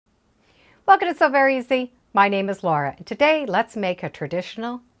Welcome to Sew Very Easy. My name is Laura, and today let's make a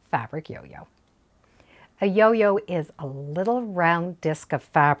traditional fabric yo-yo. A yo-yo is a little round disc of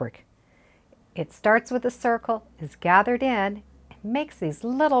fabric. It starts with a circle, is gathered in, and makes these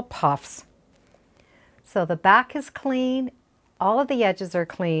little puffs. So the back is clean, all of the edges are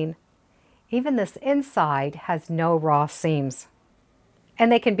clean, even this inside has no raw seams. And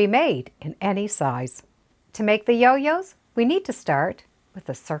they can be made in any size. To make the yo-yos, we need to start with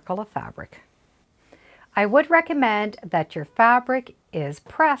a circle of fabric. I would recommend that your fabric is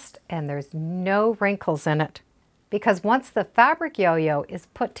pressed and there's no wrinkles in it, because once the fabric yo-yo is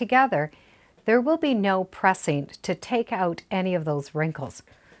put together, there will be no pressing to take out any of those wrinkles.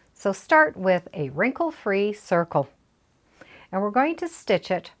 So start with a wrinkle-free circle, and we're going to stitch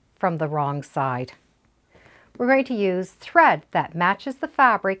it from the wrong side. We're going to use thread that matches the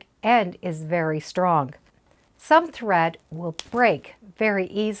fabric and is very strong. Some thread will break very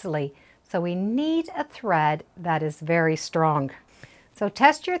easily, so we need a thread that is very strong. So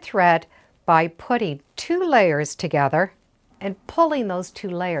test your thread by putting 2 layers together and pulling those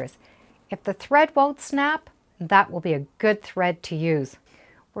 2 layers. If the thread won't snap, that will be a good thread to use.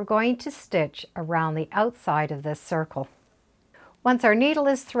 We're going to stitch around the outside of this circle. Once our needle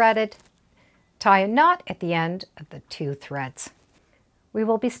is threaded, tie a knot at the end of the 2 threads. We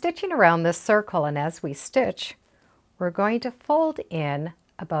will be stitching around this circle, and as we stitch, we're going to fold in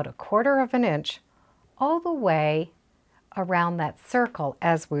about 1/4 inch all the way around that circle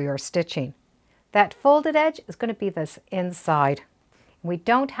as we are stitching. That folded edge is going to be this inside. We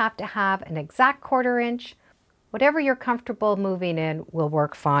don't have to have an exact 1/4 inch. Whatever you're comfortable moving in will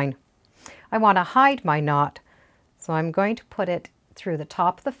work fine. I want to hide my knot, so I'm going to put it through the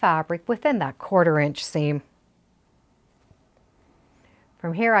top of the fabric within that 1/4 inch seam.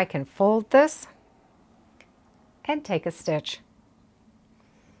 From here I can fold this and take a stitch.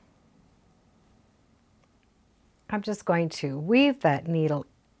 I'm just going to weave that needle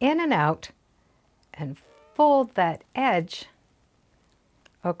in and out and fold that edge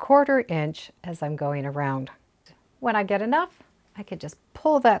 1/4 inch as I'm going around. When I get enough, I can just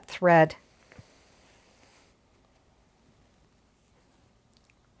pull that thread.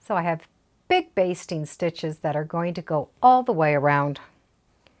 So I have big basting stitches that are going to go all the way around.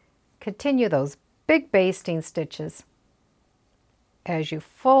 Continue those big basting stitches as you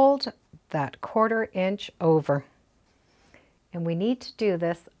fold that 1/4 inch over. And we need to do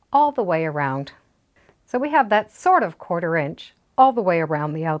this all the way around. So we have that sort of 1/4 inch all the way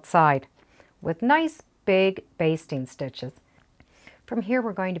around the outside with nice big basting stitches. From here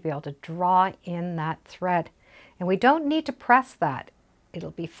we're going to be able to draw in that thread, and we don't need to press that.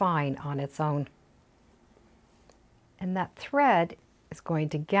 It'll be fine on its own. And that thread is going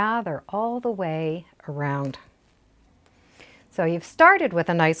to gather all the way around. So you've started with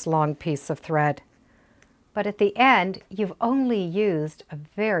a nice long piece of thread, but at the end you've only used a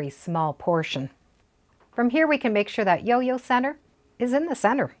very small portion. From here we can make sure that yo-yo center is in the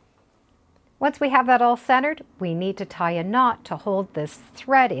center. Once we have that all centered, we need to tie a knot to hold this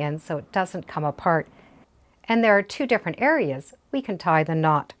thread in so it doesn't come apart. And there are 2 different areas we can tie the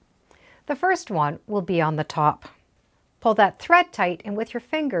knot. The first one will be on the top. Pull that thread tight, and with your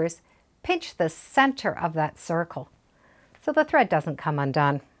fingers, pinch the center of that circle so the thread doesn't come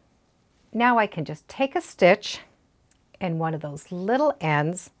undone. Now I can just take a stitch in one of those little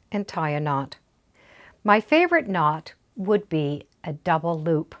ends and tie a knot. My favorite knot would be a double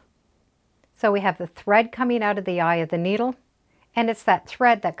loop. So we have the thread coming out of the eye of the needle, and it's that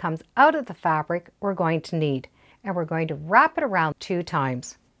thread that comes out of the fabric we're going to need. And we're going to wrap it around 2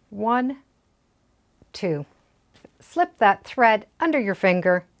 times. 1, 2. Slip that thread under your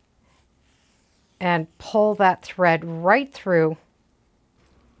finger and pull that thread right through,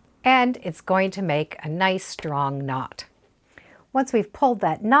 and it's going to make a nice strong knot. Once we've pulled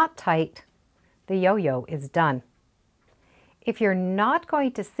that knot tight, the yo-yo is done. If you're not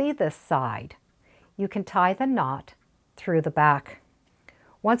going to see this side, you can tie the knot through the back.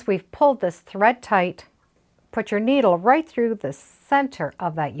 Once we've pulled this thread tight, put your needle right through the center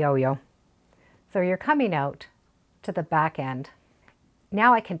of that yo-yo. So you're coming out to the back end.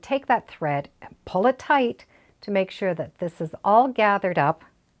 Now I can take that thread and pull it tight to make sure that this is all gathered up,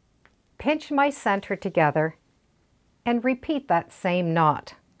 pinch my center together, and repeat that same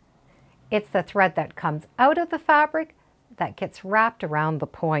knot. It's the thread that comes out of the fabric that gets wrapped around the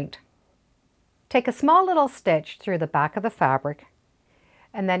point. Take a small little stitch through the back of the fabric,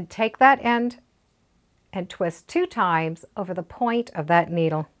 and then take that end and twist 2 times over the point of that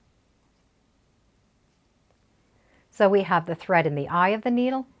needle. So we have the thread in the eye of the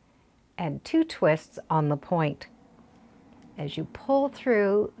needle and 2 twists on the point. As you pull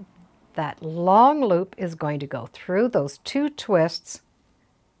through that long loop is going to go through those 2 twists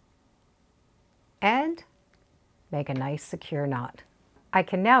and make a nice secure knot. I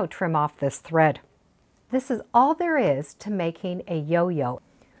can now trim off this thread. This is all there is to making a yo-yo.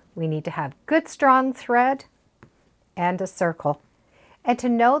 We need to have good strong thread and a circle. And to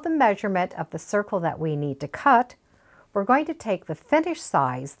know the measurement of the circle that we need to cut, we're going to take the finished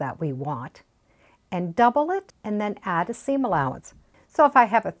size that we want and double it and then add a seam allowance. So if I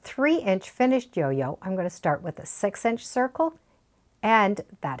have a 3-inch finished yo-yo, I'm going to start with a 6-inch circle and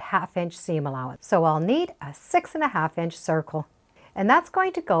that 1/2 inch seam allowance. So I'll need a 6.5 inch circle. And that's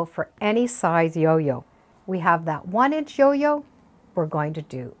going to go for any size yo-yo. We have that 1-inch yo-yo, we're going to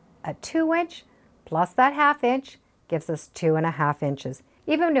do a 2-inch plus that 1/2 inch gives us 2.5 inches.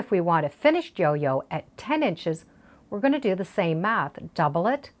 Even if we want a finished yo-yo at 10 inches, we're going to do the same math. Double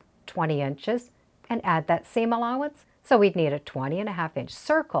it, 20 inches, and add that seam allowance. So we'd need a 20.5 inch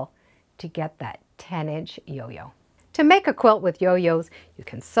circle to get that 10-inch yo-yo. To make a quilt with yo-yos, you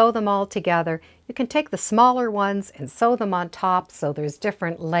can sew them all together. You can take the smaller ones and sew them on top so there's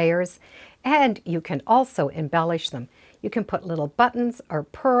different layers. And you can also embellish them. You can put little buttons or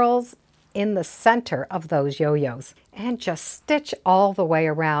pearls in the center of those yo-yos and just stitch all the way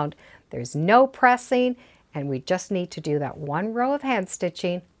around. There's no pressing, and we just need to do that 1 row of hand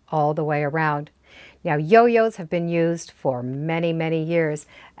stitching all the way around. Now, yo-yos have been used for many, many years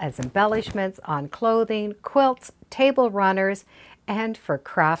as embellishments on clothing, quilts, table runners, and for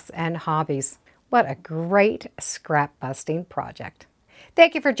crafts and hobbies. What a great scrap busting project.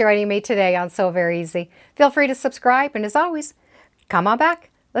 Thank you for joining me today on Sew Very Easy. Feel free to subscribe, and as always, come on back.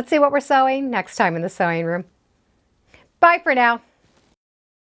 Let's see what we're sewing next time in the sewing room. Bye for now.